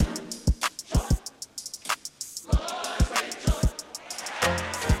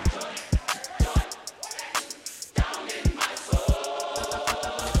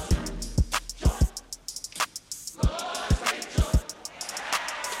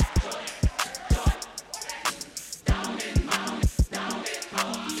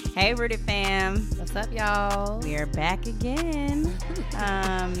Hey, Rooted fam. What's up, y'all? We're back again.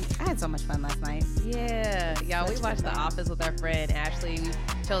 I had so much fun last night. Yeah, y'all, we watched The Office with our friend Ashley. We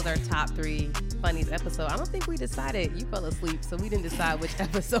chose our top 3 funniest episode. I don't think we decided. You fell asleep, so we didn't decide which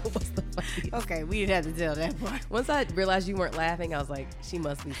episode was the funniest. Okay, we didn't have to tell that part. Once I realized you weren't laughing, I was like, she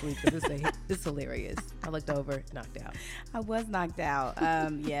must be asleep because this is hilarious. I looked over, knocked out. I was knocked out.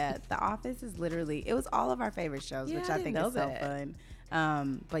 Yeah, The Office is literally, it was all of our favorite shows, which I think is so fun.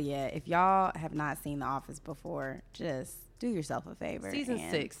 But yeah, if y'all have not seen The Office before, just do yourself a favor. Season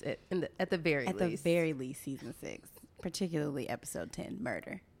 6 at the very least. At the very least, season 6, particularly episode 10,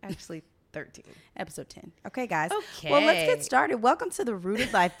 Murder. Actually, 13. Episode 10. Okay, guys. Okay. Well, let's get started. Welcome to the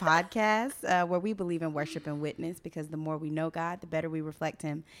Rooted Life podcast, where we believe in worship and witness, because the more we know God, the better we reflect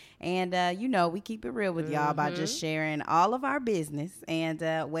him. And, we keep it real with y'all by just sharing all of our business and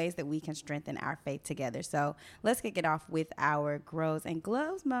ways that we can strengthen our faith together. So let's kick it off with our grows and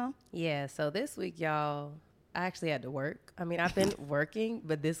glows, Mo. Yeah, so this week, y'all, I actually had to work. I mean, I've been working,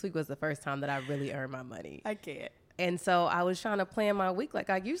 but this week was the first time that I really earned my money. I can't. And so I was trying to plan my week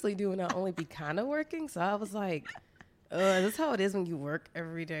like I usually do, and I only be kind of working. So I was like, this is how it is when you work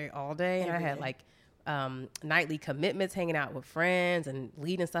every day, all day. And I had like nightly commitments, hanging out with friends and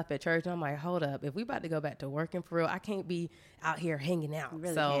leading stuff at church. And I'm like, hold up, if we about to go back to working for real, I can't be out here hanging out.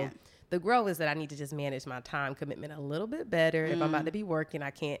 Really so can't. The growth is that I need to just manage my time commitment a little bit better. If I'm about to be working,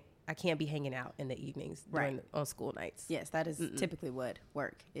 I can't be hanging out in the evenings on school nights. Yes, that is typically what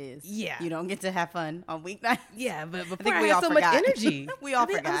work is. Yeah. You don't get to have fun on weeknights. Yeah, but before think I we had all so forgot. much energy. We all I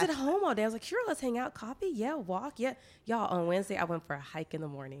was forgot. at home all day. I was like, sure, let's hang out. Coffee? Yeah. Walk? Yeah. Y'all, on Wednesday, I went for a hike in the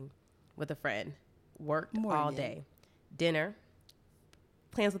morning with a friend. Worked all day. Dinner.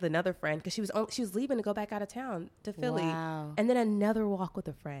 Plans with another friend because she was leaving to go back out of town to Philly. Wow. And then another walk with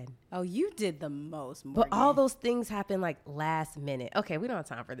a friend. Oh, you did the most, Morgan. But all those things happened like last minute. Okay, we don't have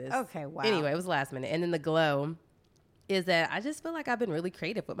time for this. Okay, wow. Anyway, it was last minute. And then the glow is that I just feel like I've been really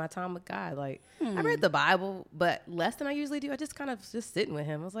creative with my time with God. Like, I read the Bible, but less than I usually do. I just kind of just sitting with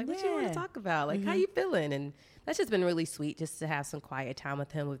him. I was like, what you want to talk about? Like, how you feeling? And that's just been really sweet just to have some quiet time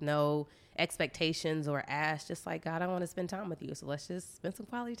with him with no expectations or ask. Just like, God, I want to spend time with you. So let's just spend some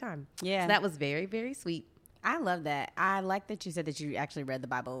quality time. Yeah. So that was very, very sweet. I love that. I like that you said that you actually read the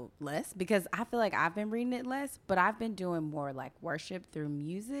Bible less, because I feel like I've been reading it less, but I've been doing more like worship through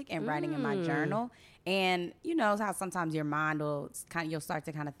music and writing in my journal. And you know how sometimes your mind you'll start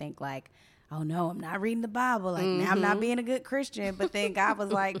to kind of think like, oh no, I'm not reading the Bible. Like now I'm not being a good Christian. But then God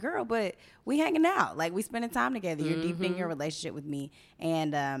was like, girl, but we hanging out. Like we spending time together. You're deepening your relationship with me.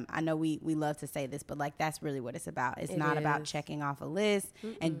 And I know we love to say this, but like that's really what it's about. It's not about checking off a list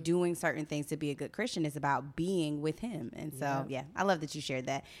and doing certain things to be a good Christian. It's about being with him. And so, yeah, I love that you shared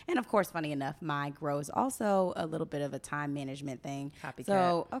that. And of course, funny enough, my grow is also a little bit of a time management thing. Copycat.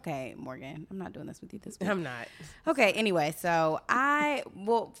 So, okay, Morgan, I'm not doing this with you this week. I'm not. Okay, anyway, so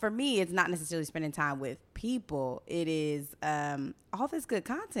for me, it's not necessarily spending time with people. It is all this good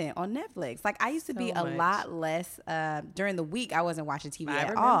content on Netflix. Like I used to be a lot less during the week. I wasn't watching TV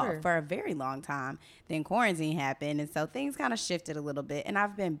at all for a very long time. Then quarantine happened, and so things kind of shifted a little bit. And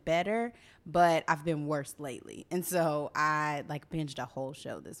I've been better, but I've been worse lately. And so I like binged a whole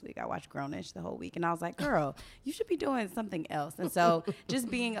show this week. I watched Grownish the whole week, and I was like, girl, you should be doing something else. And so just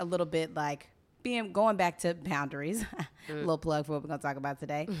being a little bit like going back to boundaries, a little plug for what we're going to talk about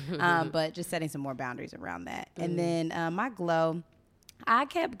today, but just setting some more boundaries around that. And then my glow, I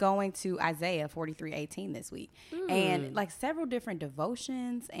kept going to Isaiah 43:18 this week, and like several different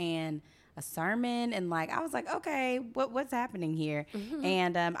devotions and a sermon, and like I was like, okay, what's happening here?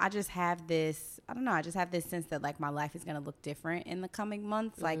 And I just have this, I don't know, I just have this sense that like my life is going to look different in the coming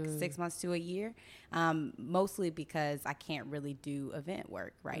months, like 6 months to a year, mostly because I can't really do event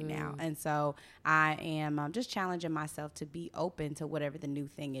work right now. And so I am just challenging myself to be open to whatever the new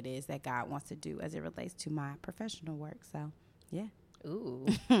thing it is that God wants to do as it relates to my professional work. So yeah. Ooh,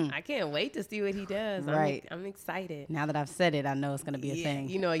 I can't wait to see what he does. Right. I'm excited. Now that I've said it, I know it's going to be a thing.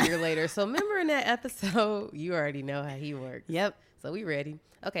 You know, a year later. So remember in that episode, you already know how he works. Yep. So we ready.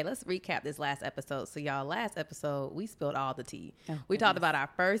 Okay, let's recap this last episode. So y'all, last episode, we spilled all the tea. We talked about our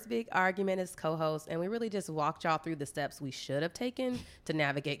first big argument as co-hosts, and we really just walked y'all through the steps we should have taken to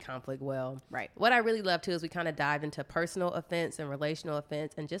navigate conflict well. Right. What I really love too is we kind of dived into personal offense and relational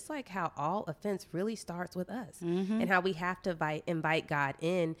offense, and just like how all offense really starts with us, and how we have to invite God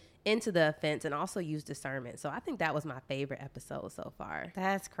in into the offense and also use discernment. So I think that was my favorite episode so far.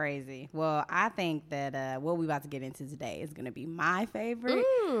 That's crazy. Well, I think that what we're about to get into today is going to be my favorite.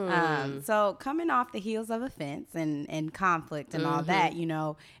 So coming off the heels of offense and conflict and all that, you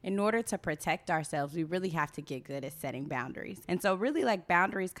know, in order to protect ourselves, we really have to get good at setting boundaries. And so really, like,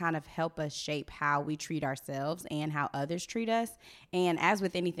 boundaries kind of help us shape how we treat ourselves and how others treat us. And as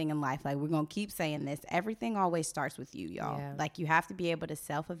with anything in life, like, we're going to keep saying this, everything always starts with you, y'all. Yeah. Like, you have to be able to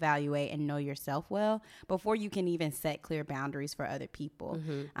self-evaluate and know yourself well before you can even set clear boundaries for other people.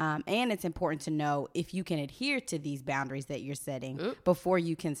 And it's important to know if you can adhere to these boundaries that you're setting before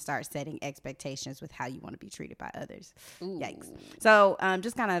you can start setting expectations with how you want to be treated by others. Yikes. So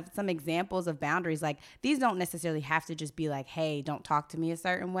just kind of some examples of boundaries. Like, these don't necessarily have to just be like, hey, don't talk to me a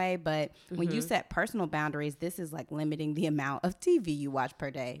certain way. But when you set personal boundaries, this is like limiting the amount of TV you watch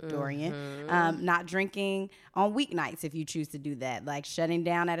per day, Dorian. Not drinking on weeknights if you choose to do that. Like shutting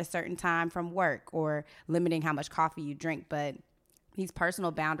down at a certain time from work or limiting how much coffee you drink. But these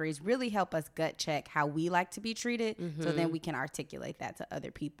personal boundaries really help us gut check how we like to be treated, so then we can articulate that to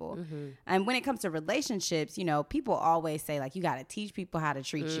other people. And when it comes to relationships, you know, people always say, like, you got to teach people how to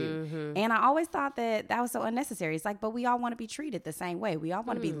treat you. And I always thought that was so unnecessary. It's like, but we all want to be treated the same way. We all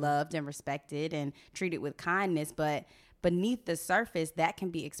want to be loved and respected and treated with kindness, but beneath the surface, that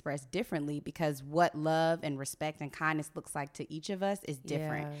can be expressed differently because what love and respect and kindness looks like to each of us is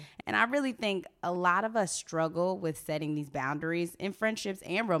different. Yeah. And I really think a lot of us struggle with setting these boundaries in friendships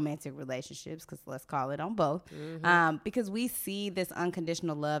and romantic relationships, because let's call it on both, because we see this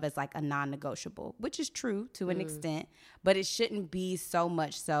unconditional love as like a non-negotiable, which is true to an extent, but it shouldn't be so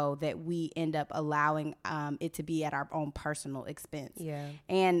much so that we end up allowing it to be at our own personal expense. Yeah.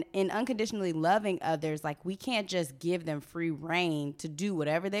 And in unconditionally loving others, like, we can't just give them free reign to do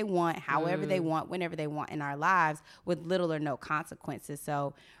whatever they want, however they want, whenever they want in our lives with little or no consequences.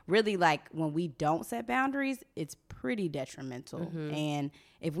 So really, like, when we don't set boundaries, it's pretty detrimental. And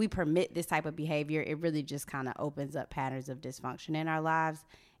if we permit this type of behavior, it really just kind of opens up patterns of dysfunction in our lives.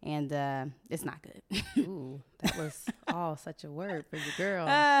 And it's not good. Ooh, that was all such a word for your girl.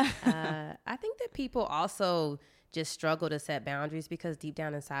 I think that people also just struggle to set boundaries because deep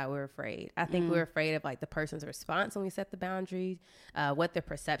down inside we're afraid. I think we're afraid of, like, the person's response when we set the boundaries, what their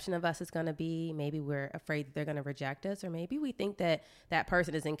perception of us is going to be. Maybe we're afraid that they're going to reject us, or maybe we think that that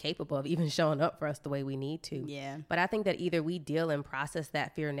person is incapable of even showing up for us the way we need to. Yeah. But I think that either we deal and process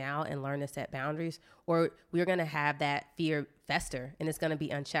that fear now and learn to set boundaries, or we're going to have that fear fester and it's going to be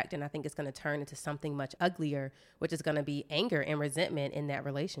unchecked. And I think it's going to turn into something much uglier, which is going to be anger and resentment in that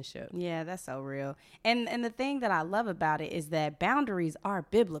relationship. Yeah, that's so real. And the thing that I love about it is that boundaries are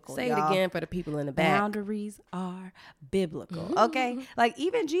biblical. Say y'all. It again for the people in the back. Boundaries are biblical. Okay. Like,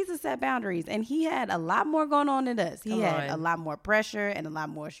 even Jesus set boundaries, and he had a lot more going on than us. He had a lot more pressure and a lot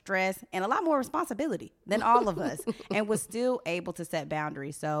more stress and a lot more responsibility than all of us, and was still able to set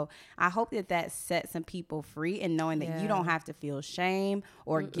boundaries. So I hope that sets some people free, and knowing that you don't have to feel shame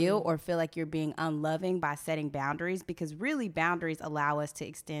or guilt or feel like you're being unloving by setting boundaries, because really boundaries allow us to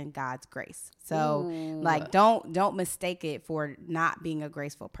extend God's grace. So like, don't mistake it for not being a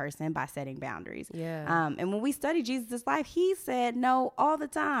graceful person by setting boundaries. Yeah. And when we study Jesus' life, he said no all the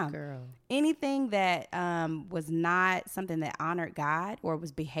time. Girl. Anything that was not something that honored God, or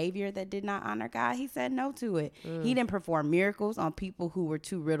was behavior that did not honor God, he said no to it. He didn't perform miracles on people who were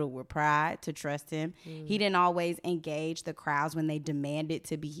too riddled with pride to trust him. He didn't always engage the crowds when they demanded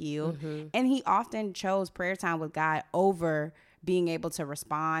to be healed. And he often chose prayer time with God over being able to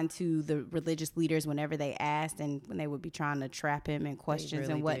respond to the religious leaders whenever they asked, and when they would be trying to trap him in questions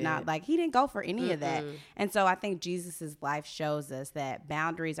and whatnot. Like, he didn't go for any of that. And so I think Jesus's life shows us that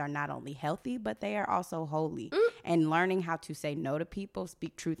boundaries are not only healthy, but they are also holy. And learning how to say no to people,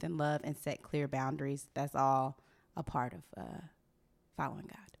 speak truth in love, and set clear boundaries, that's all a part of following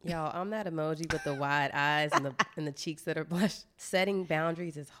God. Y'all, I'm that emoji with the wide eyes and the cheeks that are blushed. Setting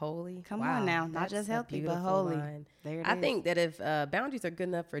boundaries is holy. Come on now, not just healthy, but holy. I think that if boundaries are good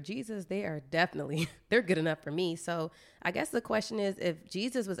enough for Jesus, they're good enough for me. So I guess the question is, if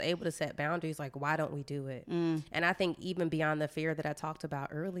Jesus was able to set boundaries, like, why don't we do it? And I think even beyond the fear that I talked about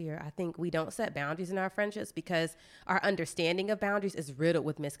earlier, I think we don't set boundaries in our friendships because our understanding of boundaries is riddled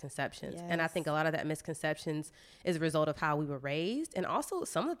with misconceptions. Yes. And I think a lot of that misconceptions is a result of how we were raised, and also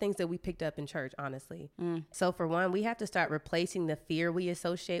some of the things that we picked up in church, honestly. So for one, we have to start replacing the fear we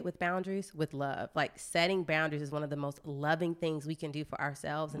associate with boundaries with love. Like, setting boundaries is one of the most loving things we can do for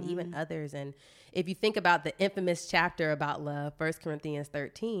ourselves and even others. And if you think about the infamous chapter about love, 1 Corinthians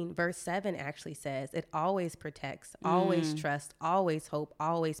 13, verse 7 actually says, it always protects, always trusts, always hope,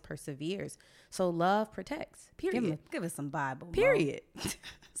 always perseveres. So love protects, period. Give us some Bible. Period.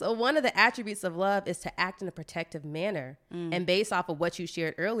 So one of the attributes of love is to act in a protective manner. And based off of what you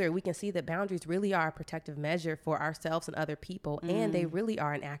shared earlier, we can see that boundaries really are a protective measure for ourselves and other people. And they really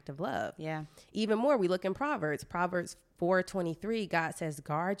are an act of love. Yeah. Even more, we look in Proverbs 4:23, God says,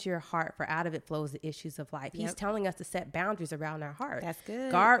 guard your heart, for out of it flows the issues of life. He's telling us to set boundaries around our heart. That's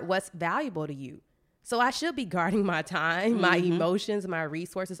good. Guard what's valuable to you. So I should be guarding my time, my emotions, my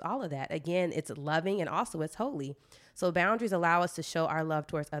resources, all of that. Again, it's loving and also it's holy. So boundaries allow us to show our love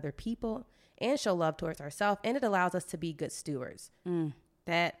towards other people and show love towards ourselves. And it allows us to be good stewards.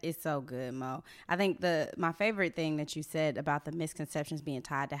 That is so good, Mo. I think my favorite thing that you said about the misconceptions being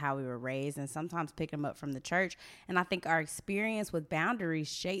tied to how we were raised and sometimes pick them up from the church. And I think our experience with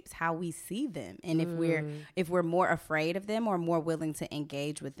boundaries shapes how we see them. And if we're more afraid of them or more willing to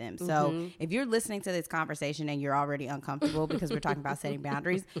engage with them. So if you're listening to this conversation and you're already uncomfortable because we're talking about setting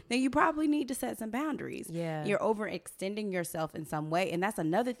boundaries, then you probably need to set some boundaries. Yeah. You're overextending yourself in some way. And that's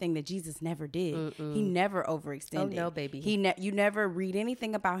another thing that Jesus never did. He never overextended. Oh, no, baby. You never read anything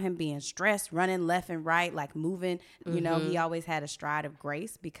about him being stressed, running left and right, like moving. You know, he always had a stride of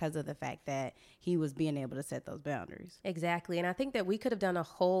grace because of the fact that he was being able to set those boundaries. Exactly. And I think that we could have done a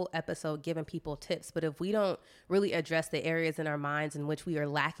whole episode giving people tips, but if we don't really address the areas in our minds in which we are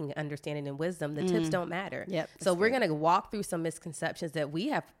lacking understanding and wisdom, the tips don't matter. Yep, so we're going to walk through some misconceptions that we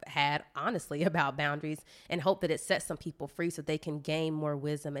have had, honestly, about boundaries and hope that it sets some people free so they can gain more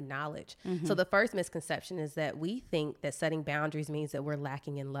wisdom and knowledge. So the first misconception is that we think that setting boundaries means that we're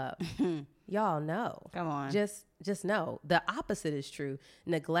lacking in love. Y'all know. Come on. Just know. The opposite is true.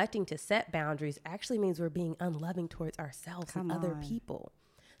 Neglecting to set boundaries actually means we're being unloving towards ourselves and other people.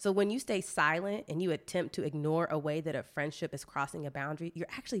 So when you stay silent and you attempt to ignore a way that a friendship is crossing a boundary, you're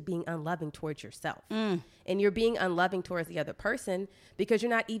actually being unloving towards yourself. And you're being unloving towards the other person because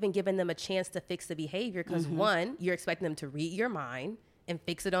you're not even giving them a chance to fix the behavior because one, you're expecting them to read your mind and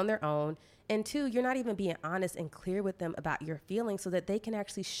fix it on their own. And two, you're not even being honest and clear with them about your feelings so that they can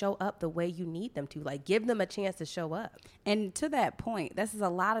actually show up the way you need them to. Like, give them a chance to show up. And to that point, this is a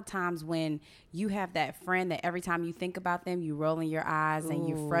lot of times when you have that friend that every time you think about them, you roll in your eyes and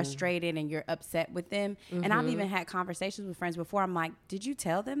you're frustrated and you're upset with them. And I've even had conversations with friends before. I'm like, did you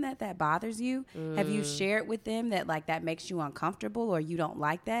tell them that bothers you? Have you shared with them that like that makes you uncomfortable or you don't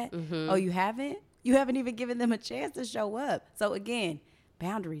like that? Oh, you haven't? You haven't even given them a chance to show up. So again,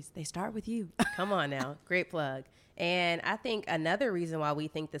 boundaries, they start with you. Come on now. Great plug. And I think another reason why we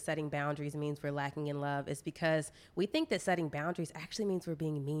think that setting boundaries means we're lacking in love is because we think that setting boundaries actually means we're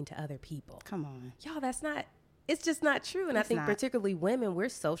being mean to other people. Come on. Y'all, it's just not true. And I think particularly women, we're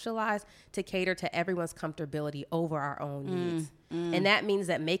socialized to cater to everyone's comfortability over our own needs. And that means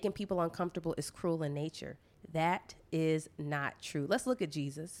that making people uncomfortable is cruel in nature. That is not true. Let's look at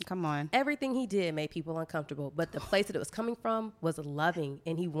Jesus. Come on. Everything he did made people uncomfortable, but the place that it was coming from was loving,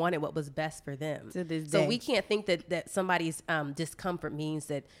 and he wanted what was best for them. To this so day. we can't think that somebody's discomfort means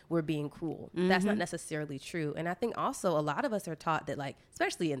that we're being cruel. That's not necessarily true. And I think also a lot of us are taught that, like,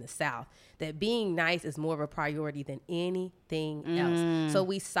 especially in the South, that being nice is more of a priority than anything else. So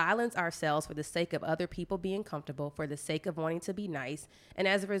we silence ourselves for the sake of other people being comfortable, for the sake of wanting to be nice. And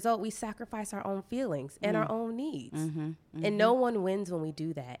as a result, we sacrifice our own feelings and our own needs. And no one wins when we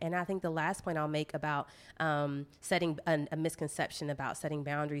do that. And I think the last point I'll make about setting a misconception about setting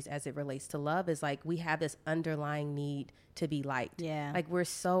boundaries as it relates to love is like we have this underlying need to be liked. Yeah. Like we're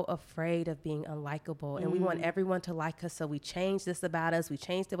so afraid of being unlikable and we want everyone to like us. So we change this about us. We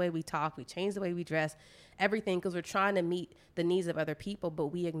change the way we talk. We change the way we dress, everything, because we're trying to meet the needs of other people, but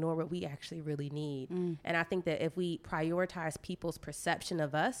we ignore what we actually really need. And I think that if we prioritize people's perception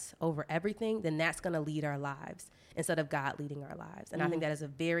of us over everything, then that's going to lead our lives instead of God leading our lives. And I think that is a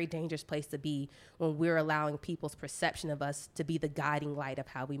very dangerous place to be when we're allowing people's perception of us to be the guiding light of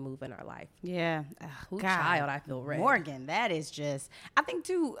how we move in our life. Yeah. Ooh, child, I feel red. Morgan, that is just, I think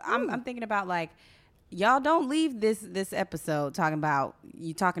too, I'm thinking about like, y'all don't leave this episode talking about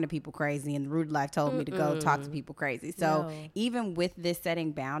you talking to people crazy and Rude Life told me to go talk to people crazy. So even with this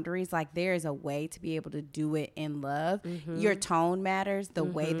setting boundaries, like there is a way to be able to do it in love. Your tone matters. The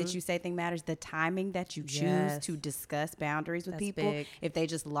way that you say things matters. The timing that you choose to discuss boundaries with people. Big. If they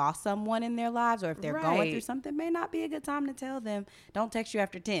just lost someone in their lives or if they're going through something, may not be a good time to tell them, don't text you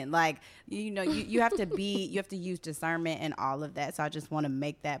after 10. Like, you know, you have to you have to use discernment and all of that. So I just want to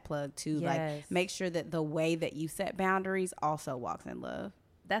make that plug too. Like make sure that the way that you set boundaries also walks in love.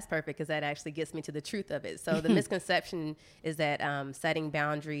 That's perfect because that actually gets me to the truth of it. So the misconception is that setting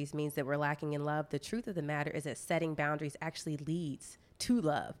boundaries means that we're lacking in love. The truth of the matter is that setting boundaries actually leads to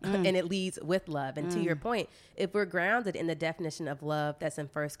love and it leads with love. And to your point, if we're grounded in the definition of love that's in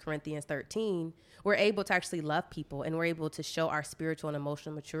 1 Corinthians 13, we're able to actually love people and we're able to show our spiritual and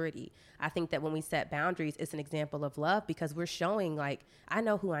emotional maturity. I think that when we set boundaries, it's an example of love because we're showing like, I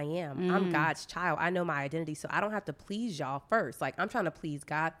know who I am. I'm God's child. I know my identity. So I don't have to please y'all first. Like I'm trying to please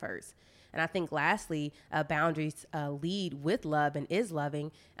God first. And I think lastly, boundaries lead with love and is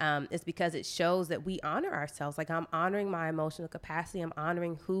loving is because it shows that we honor ourselves. Like I'm honoring my emotional capacity. I'm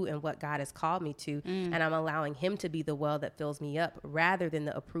honoring who and what God has called me to. And I'm allowing him to be the well that fills me up rather than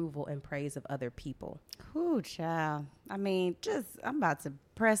the approval and praise of other people. Ooh, child. I mean, I'm about to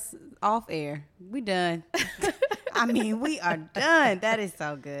press off air. We done. I mean, we are done. That is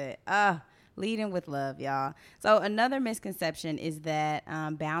so good. Leading with love, y'all. So another misconception is that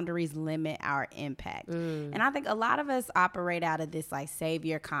boundaries limit our impact. And I think a lot of us operate out of this like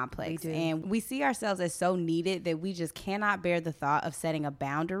savior complex. And we see ourselves as so needed that we just cannot bear the thought of setting a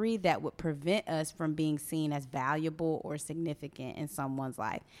boundary that would prevent us from being seen as valuable or significant in someone's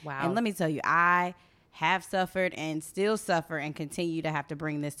life. Wow. And let me tell you, I have suffered and still suffer and continue to have to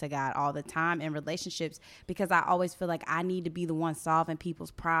bring this to God all the time in relationships because I always feel like I need to be the one solving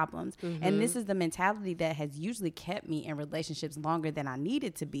people's problems. And this is the mentality that has usually kept me in relationships longer than I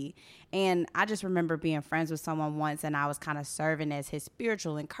needed to be. And I just remember being friends with someone once and I was kind of serving as his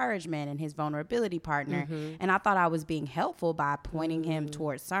spiritual encouragement and his vulnerability partner. And I thought I was being helpful by pointing him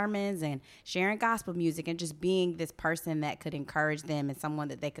towards sermons and sharing gospel music and just being this person that could encourage them and someone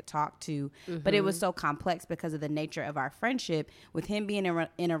that they could talk to. But it was so complex because of the nature of our friendship. With him being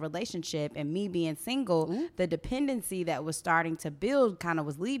in a relationship and me being single, the dependency that was starting to build kind of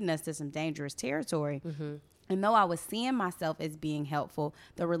was leading us to some dangerous territory. And though I was seeing myself as being helpful,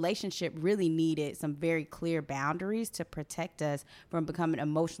 the relationship really needed some very clear boundaries to protect us from becoming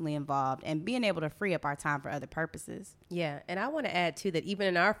emotionally involved and being able to free up our time for other purposes. Yeah. And I want to add too that even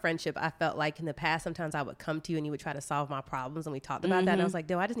in our friendship, I felt like in the past, sometimes I would come to you and you would try to solve my problems. And we talked about that. And I was like,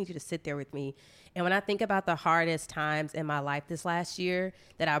 I just need you to sit there with me. And when I think about the hardest times in my life this last year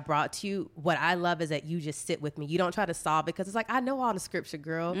that I brought to you, what I love is that you just sit with me. You don't try to solve it because it's like, I know all the scripture,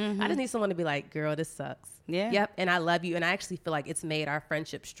 girl. I just need someone to be like, girl, this sucks. Yeah. Yep. And I love you. And I actually feel like it's made our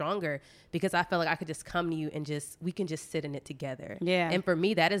friendship stronger because I feel like I could just come to you and we can just sit in it together. Yeah. And for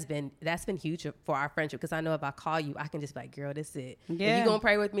me, that's been huge for our friendship because I know if I call you, I can just be like, girl, this is it. Yeah. And you're going to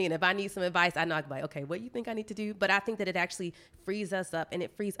pray with me. And if I need some advice, I know I can be like, okay, what do you think I need to do? But I think that it actually frees us up and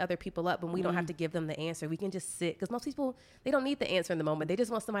it frees other people up when we don't have to give them the answer. We can just sit because most people, they don't need the answer in the moment. They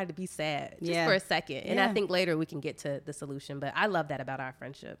just want somebody to be sad just for a second. And I think later we can get to the solution. But I love that about our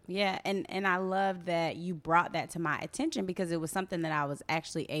friendship. Yeah. And I love that you brought that to my attention because it was something that I was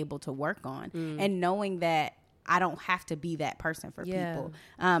actually able to work on. And knowing that I don't have to be that person for people.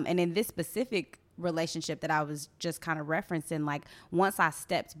 And in this specific relationship that I was just kind of referencing, like once I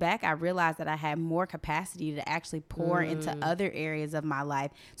stepped back, I realized that I had more capacity to actually pour into other areas of my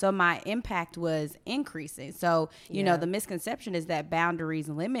life. So my impact was increasing. So, you know, the misconception is that boundaries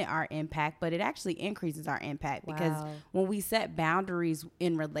limit our impact, but it actually increases our impact because when we set boundaries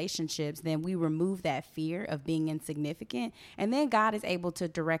in relationships, then we remove that fear of being insignificant. And then God is able to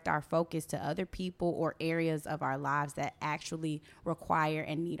direct our focus to other people or areas of our lives that actually require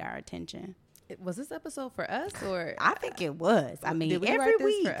and need our attention. Was this episode for us or? I think it was. I mean, did we every write this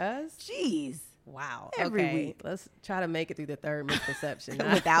week for us? Jeez. Wow. Every okay. week. Let's try to make it through the third misconception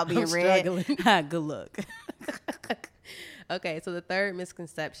without being read. Good luck. Okay, so the third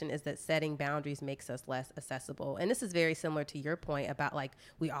misconception is that setting boundaries makes us less accessible. And this is very similar to your point about like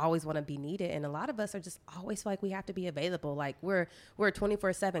we always want to be needed. And a lot of us are just always like we have to be available. Like we're a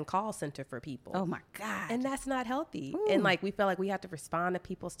 24/7 call center for people. Oh my God. And that's not healthy. Ooh. And like we feel like we have to respond to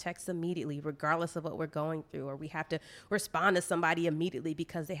people's texts immediately, regardless of what we're going through, or we have to respond to somebody immediately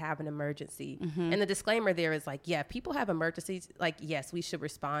because they have an emergency. And the disclaimer there is like, yeah, if people have emergencies, like, yes, we should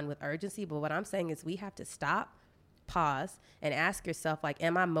respond with urgency. But what I'm saying is we have to stop, pause, and ask yourself, like,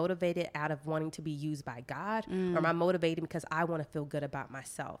 am I motivated out of wanting to be used by God, or am I motivated because I want to feel good about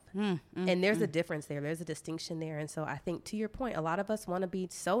myself? And there's a difference there. There's a distinction there. And so I think to your point, a lot of us want to be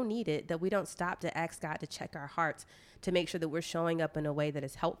so needed that we don't stop to ask God to check our hearts to make sure that we're showing up in a way that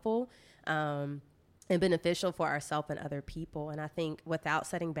is helpful, and beneficial for ourselves and other people. And I think without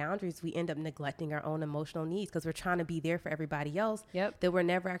setting boundaries, we end up neglecting our own emotional needs because we're trying to be there for everybody else, that we're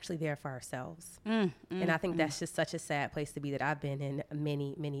never actually there for ourselves. And I think that's just such a sad place to be that I've been in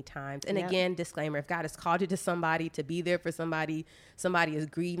many, many times. And again, disclaimer, if God has called you to somebody to be there for somebody is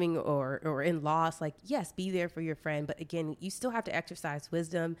grieving or in loss, like, yes, be there for your friend. But again, you still have to exercise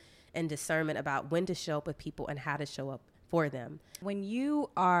wisdom and discernment about when to show up with people and how to show up for them. When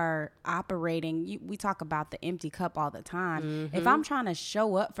you are operating, we talk about the empty cup all the time. If I'm trying to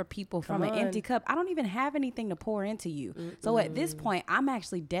show up for people from an empty cup, I don't even have anything to pour into you. So at this point, I'm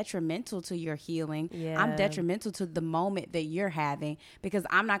actually detrimental to your healing. Yeah. I'm detrimental to the moment that you're having, because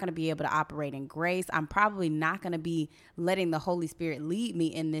I'm not going to be able to operate in grace. I'm probably not going to be letting the Holy Spirit lead me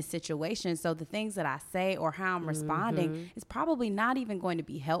in this situation. So the things that I say or how I'm responding is probably not even going to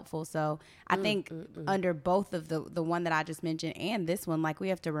be helpful. So I think under both of the one that I just mentioned and this one, like, we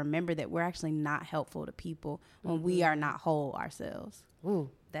have to remember that we're actually not helpful to people when we are not whole ourselves. Ooh,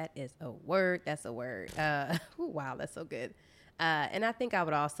 that is a word. That's a word. Wow, that's so good. And I think I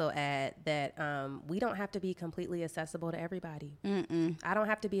would also add that we don't have to be completely accessible to everybody. I don't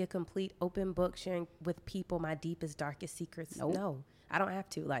have to be a complete open book sharing with people my deepest, darkest secrets. Nope. No, I don't have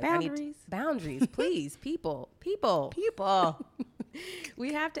to. Like, boundaries. I need boundaries, please. People.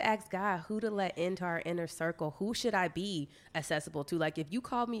 We have to ask God who to let into our inner circle. Who should I be accessible to? Like, if you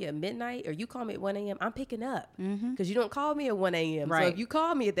call me at midnight or you call me at 1 a.m., I'm picking up, because you don't call me at 1 a.m. Right. So if you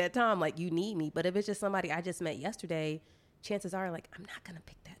call me at that time, like, you need me. But if it's just somebody I just met yesterday, chances are, like, I'm not going to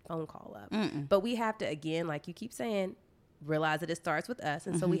pick that phone call up. But we have to, again, like you keep saying, realize that it starts with us.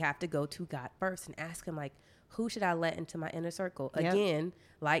 And so we have to go to God first and ask him, like, who should I let into my inner circle? Yep. Again,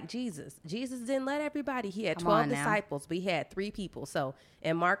 like Jesus. Jesus didn't let everybody. He had 12 disciples, but he had 3 people. So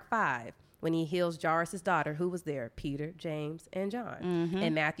in Mark 5, when he heals Jairus' daughter, who was there? Peter, James, and John.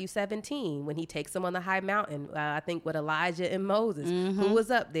 In Matthew 17, when he takes them on the high mountain, I think with Elijah and Moses, who was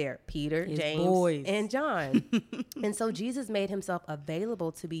up there? Peter, his James, boys. And John. And so Jesus made himself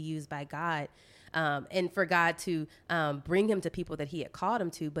available to be used by God. And for God to bring him to people that he had called him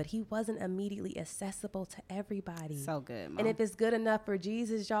to, but he wasn't immediately accessible to everybody. So good, Mom. And if it's good enough for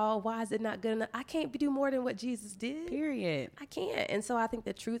Jesus, y'all, why is it not good enough? I can't do more than what Jesus did. Period. I can't. And so I think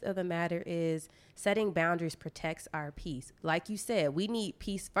the truth of the matter is setting boundaries protects our peace. Like you said, we need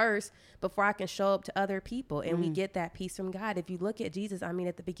peace first before I can show up to other people. And we get that peace from God. If you look at Jesus, I mean,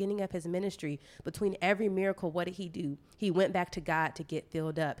 at the beginning of his ministry, between every miracle, what did he do? He went back to God to get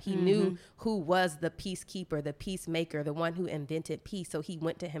filled up. He knew who was the peacekeeper, the peacemaker, the one who invented peace. So he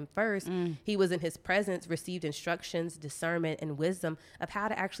went to him first. He was in his presence, received instructions, discernment, and wisdom of how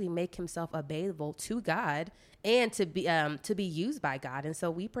to actually make himself available to God and to be used by God. And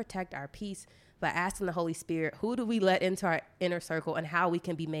so we protect our peace by asking the Holy Spirit, who do we let into our inner circle and how we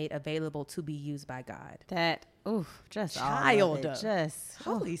can be made available to be used by God. That, just child. Just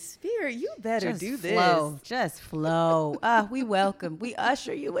Holy Spirit, you better do flow. this. Just flow. We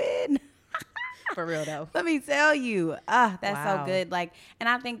usher you in. For real though. Let me tell you, that's so good. Like, and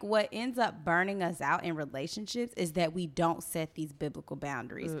I think what ends up burning us out in relationships is that we don't set these biblical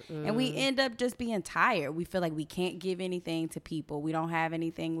boundaries. And we end up just being tired. We feel like we can't give anything to people. We don't have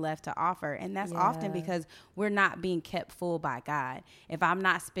anything left to offer. And that's often because we're not being kept full by God. If I'm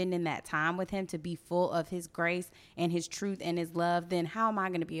not spending that time with him to be full of his grace and his truth and his love, then how am I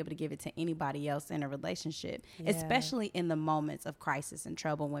going to be able to give it to anybody else in a relationship, especially in the moments of crisis and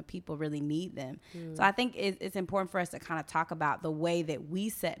trouble when people really need them? So I think it's important for us to kind of talk about the way that we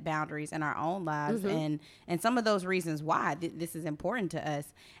set boundaries in our own lives and some of those reasons why this is important to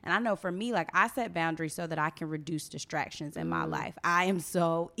us. And I know for me, like, I set boundaries so that I can reduce distractions in my life. I am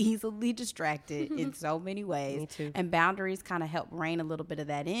so easily distracted in so many ways. Me too. And boundaries kind of help rein a little bit of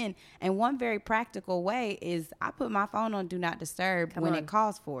that in. And one very practical way is I put my phone on Do Not Disturb when it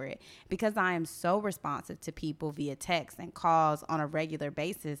calls for it, because I am so responsive to people via text and calls on a regular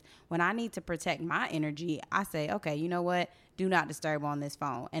basis. When I need to protect my energy, I say, okay, you know what? Do not disturb on this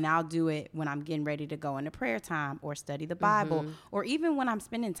phone. And I'll do it when I'm getting ready to go into prayer time or study the Bible, or even when I'm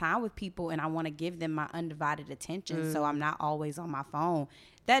spending time with people and I want to give them my undivided attention. So I'm not always on my phone.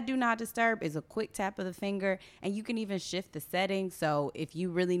 That Do Not Disturb is a quick tap of the finger, and you can even shift the settings. So if you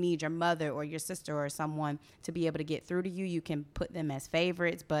really need your mother or your sister or someone to be able to get through to you, you can put them as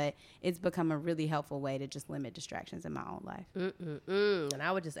favorites. But it's become a really helpful way to just limit distractions in my own life. And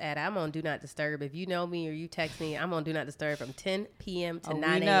I would just add, I'm on Do Not Disturb. If you know me or you text me, I'm on Do Not Disturb from 10 p.m. to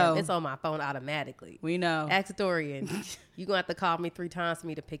 9 a.m. It's on my phone automatically. We know. Ask Dorian. You're going to have to call me 3 times for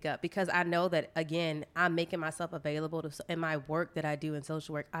me to pick up, because I know that, again, I'm making myself available to, in my work that I do in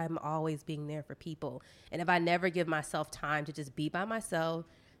social work. I'm always being there for people. And if I never give myself time to just be by myself,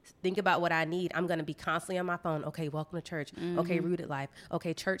 think about what I need, I'm going to be constantly on my phone. Okay, welcome to church. Okay, Rooted Life.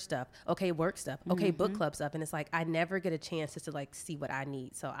 Okay, church stuff. Okay, work stuff. Okay, book club stuff. And it's like I never get a chance just to like see what I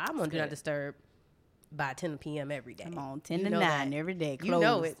need. So I'm going to Do Not Disturb by 10 p.m. every day. I'm on 10 to 9 every day. Closed. You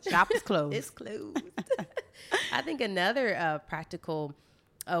know it. Shop is closed. It's closed. I think another practical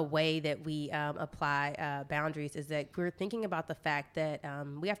a way that we apply boundaries is that we're thinking about the fact that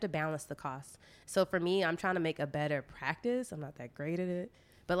we have to balance the costs. So for me, I'm trying to make a better practice. I'm not that great at it.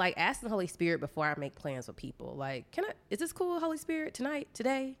 But like asking the Holy Spirit before I make plans with people, like, is this cool, Holy Spirit, tonight,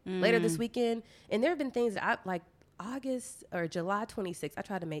 today, later this weekend? And there have been things that I like August or July 26th, I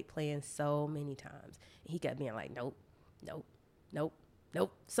tried to make plans so many times. And he kept being like, nope,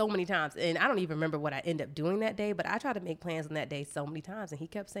 so many times. And I don't even remember what I ended up doing that day, but I tried to make plans on that day so many times and he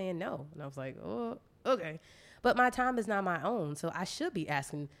kept saying no. And I was like, oh, okay. But my time is not my own. So I should be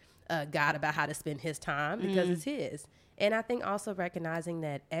asking God about how to spend his time because it's his. And I think also recognizing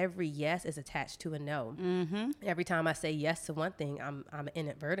that every yes is attached to a no. Mm-hmm. Every time I say yes to one thing, I'm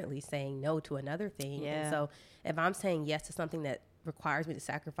inadvertently saying no to another thing. Yeah. And so if I'm saying yes to something that requires me to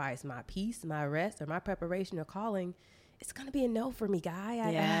sacrifice my peace, my rest, or my preparation or calling, it's going to be a no for me,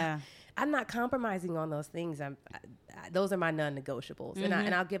 guy. I'm not compromising on those things. Those are my non-negotiables. Mm-hmm.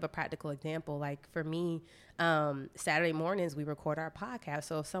 And I'll give a practical example. Like for me, Saturday mornings, we record our podcast.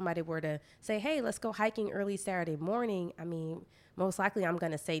 So if somebody were to say, hey, let's go hiking early Saturday morning, I mean, most likely I'm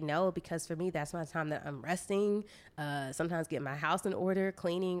going to say no, because for me, that's my time that I'm resting, sometimes getting my house in order,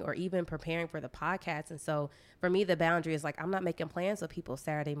 cleaning, or even preparing for the podcast. And so for me, the boundary is like, I'm not making plans with people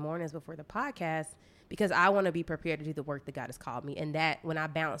Saturday mornings before the podcast, because I want to be prepared to do the work that God has called me. And that when I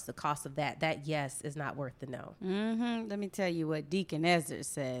balance the cost of that yes is not worth the no. Mm-hmm. Let me tell you what Deacon Ezra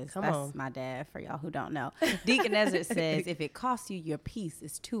says. That's my dad, for y'all who don't know. Deacon Ezra says, if it costs you your peace,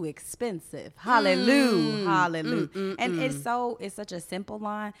 it's too expensive. Hallelujah. Hallelujah. And it's such a simple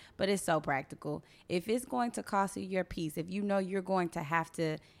line, but it's so practical. If it's going to cost you your peace, if you know you're going to have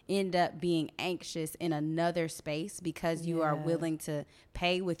to end up being anxious in another space because you are willing to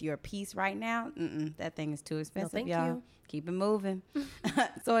pay with your peace right now, that thing is too expensive, thank y'all. you. Keep it moving.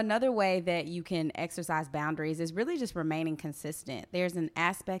 So another way that you can exercise boundaries is really just remaining consistent. There's an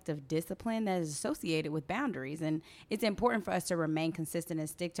aspect of discipline that is associated with boundaries, and it's important for us to remain consistent and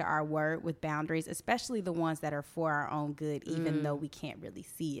stick to our word with boundaries, especially the ones that are for our own good, even though we can't really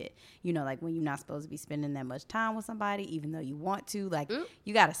see it. You know, like when you're not supposed to be spending that much time with somebody, even though you want to, like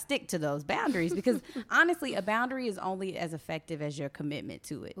you got to stick to those boundaries, because honestly, a boundary is only as effective as your commitment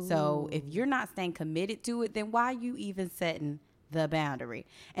to it. So if you're not staying committed to it, then why are you even setting the boundary?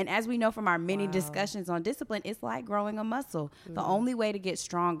 And as we know from our many discussions on discipline, it's like growing a muscle. The only way to get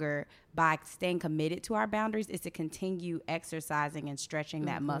stronger by staying committed to our boundaries is to continue exercising and stretching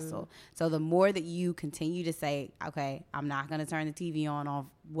that muscle. So the more that you continue to say, okay, I'm not going to turn the TV on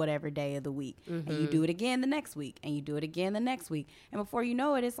whatever day of the week, and you do it again the next week, and you do it again the next week, and before you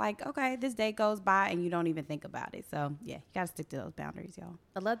know it, it's like, okay, this day goes by and you don't even think about it. So yeah, you got to stick to those boundaries, y'all.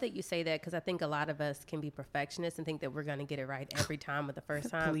 I love that you say that, because I think a lot of us can be perfectionists and think that we're going to get it right every time with the first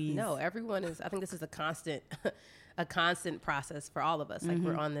time. Please. No, everyone is. I think this is a constant process for all of us. Like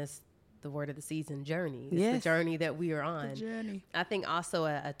we're on the word of the season journey. It's the journey that we are on. The journey. I think also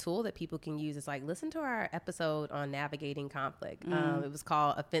a tool that people can use is like, listen to our episode on navigating conflict. It was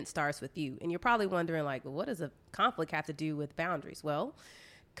called Offense Starts With You. And you're probably wondering, like, what does a conflict have to do with boundaries? Well,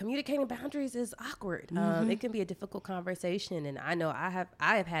 communicating boundaries is awkward. It can be a difficult conversation. And I know I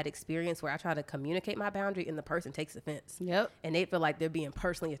have had experience where I try to communicate my boundary and the person takes offense. Yep. And they feel like they're being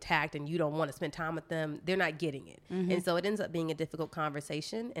personally attacked and you don't want to spend time with them. They're not getting it. And so it ends up being a difficult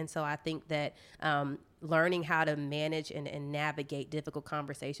conversation. And so I think that learning how to manage and navigate difficult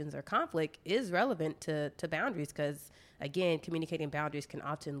conversations or conflict is relevant to boundaries, because again, communicating boundaries can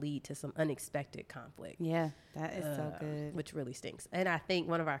often lead to some unexpected conflict. Yeah, that is so good. Which really stinks. And I think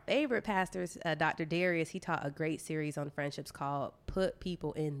one of our favorite pastors, Dr. Darius, he taught a great series on friendships called Put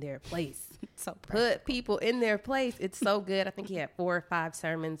People in Their Place. So Put People in Their Place. It's so good. I think he had 4 or 5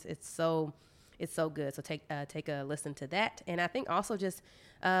 sermons. It's so good. So take a listen to that. And I think also just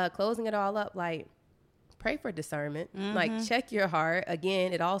closing it all up, like, pray for discernment. Like, check your heart.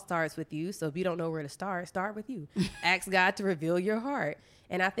 Again, it all starts with you. So if you don't know where to start with you. Ask God to reveal your heart.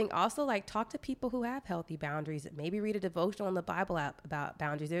 And I think also, like, talk to people who have healthy boundaries. Maybe read a devotional on the Bible app about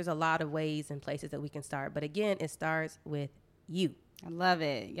boundaries. There's a lot of ways and places that we can start. But again, it starts with you. I love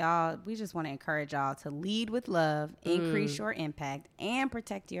it. Y'all, we just want to encourage y'all to lead with love, increase your impact, and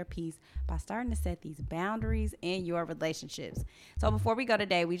protect your peace by starting to set these boundaries in your relationships. So before we go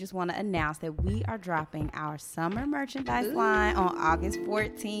today, we just want to announce that we are dropping our summer merchandise line on August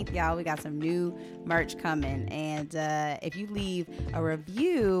 14th. Y'all, we got some new merch coming. And if you leave a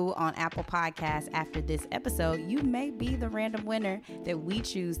review on Apple Podcasts after this episode, you may be the random winner that we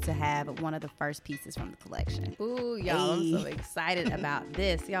choose to have one of the first pieces from the collection. Ooh, y'all, I'm so excited about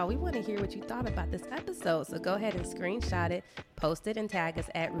this. Y'all, we want to hear what you thought about this episode. So go ahead and screenshot it, post it, and tag us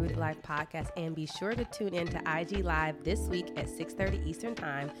at Rooted Life Podcast. And be sure to tune in to IG Live this week at 6:30 Eastern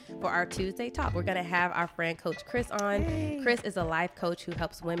Time for our Tuesday talk. We're going to have our friend Coach Chris on. Hey. Chris is a life coach who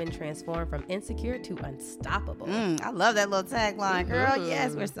helps women transform from insecure to unstoppable. I love that little tagline, girl.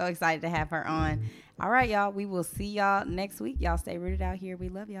 Yes, we're so excited to have her on. All right, y'all. We will see y'all next week. Y'all stay rooted out here. We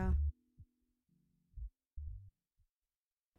love y'all.